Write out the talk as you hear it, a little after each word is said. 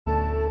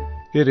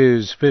It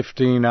is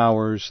 15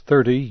 hours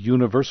 30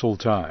 Universal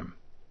Time.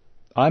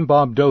 I'm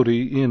Bob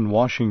Doty in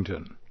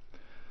Washington.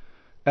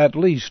 At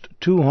least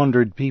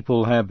 200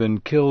 people have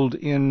been killed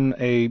in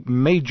a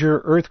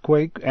major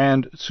earthquake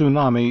and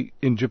tsunami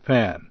in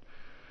Japan.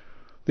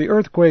 The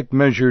earthquake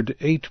measured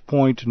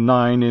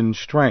 8.9 in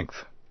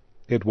strength.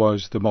 It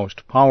was the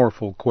most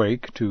powerful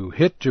quake to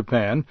hit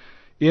Japan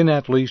in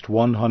at least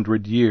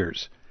 100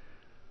 years.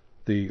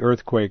 The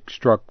earthquake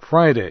struck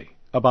Friday,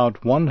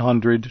 about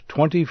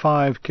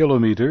 125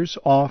 kilometers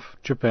off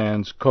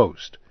Japan's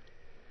coast.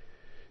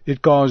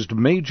 It caused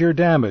major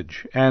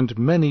damage, and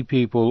many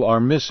people are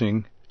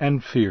missing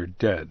and feared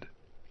dead.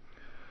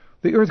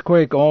 The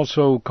earthquake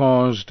also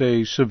caused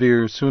a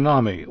severe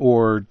tsunami,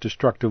 or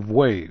destructive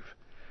wave.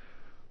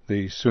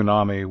 The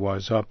tsunami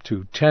was up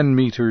to 10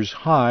 meters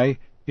high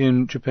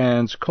in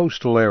Japan's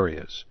coastal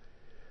areas.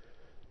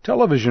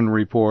 Television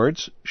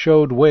reports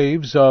showed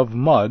waves of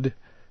mud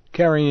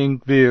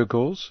carrying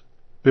vehicles,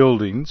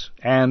 buildings,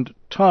 and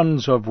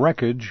tons of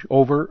wreckage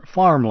over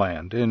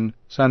farmland in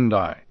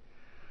Sendai.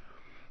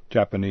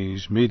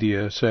 Japanese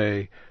media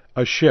say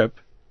a ship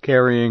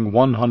carrying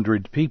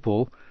 100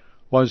 people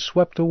was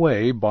swept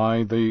away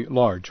by the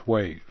large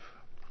wave.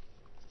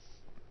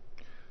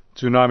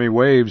 Tsunami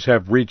waves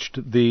have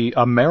reached the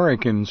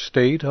American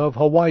state of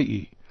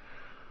Hawaii.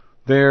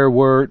 There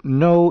were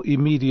no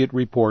immediate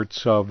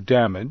reports of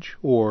damage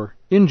or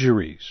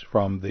injuries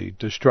from the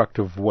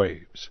destructive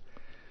waves.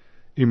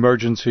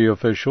 Emergency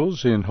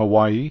officials in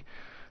Hawaii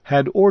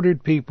had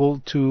ordered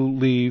people to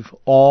leave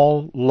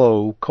all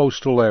low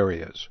coastal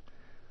areas.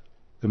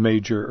 The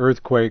major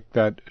earthquake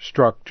that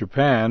struck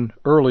Japan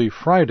early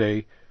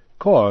Friday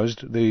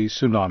caused the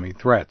tsunami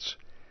threats.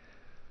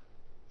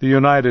 The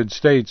United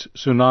States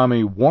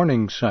Tsunami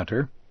Warning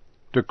Center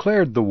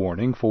declared the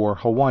warning for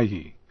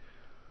Hawaii.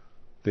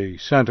 The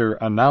center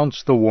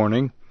announced the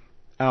warning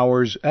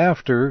hours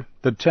after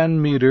the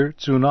 10-meter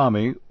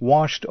tsunami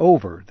washed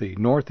over the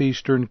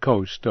northeastern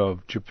coast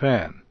of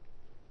Japan.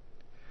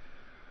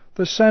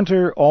 The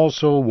center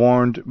also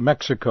warned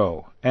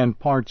Mexico and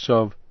parts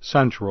of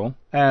Central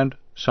and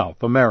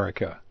South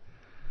America.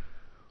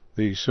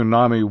 The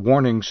Tsunami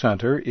Warning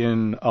Center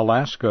in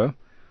Alaska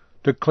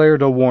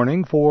declared a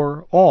warning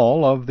for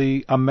all of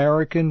the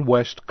American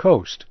West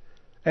Coast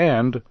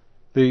and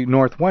the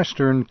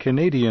northwestern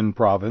Canadian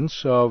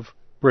province of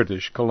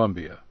British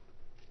Columbia.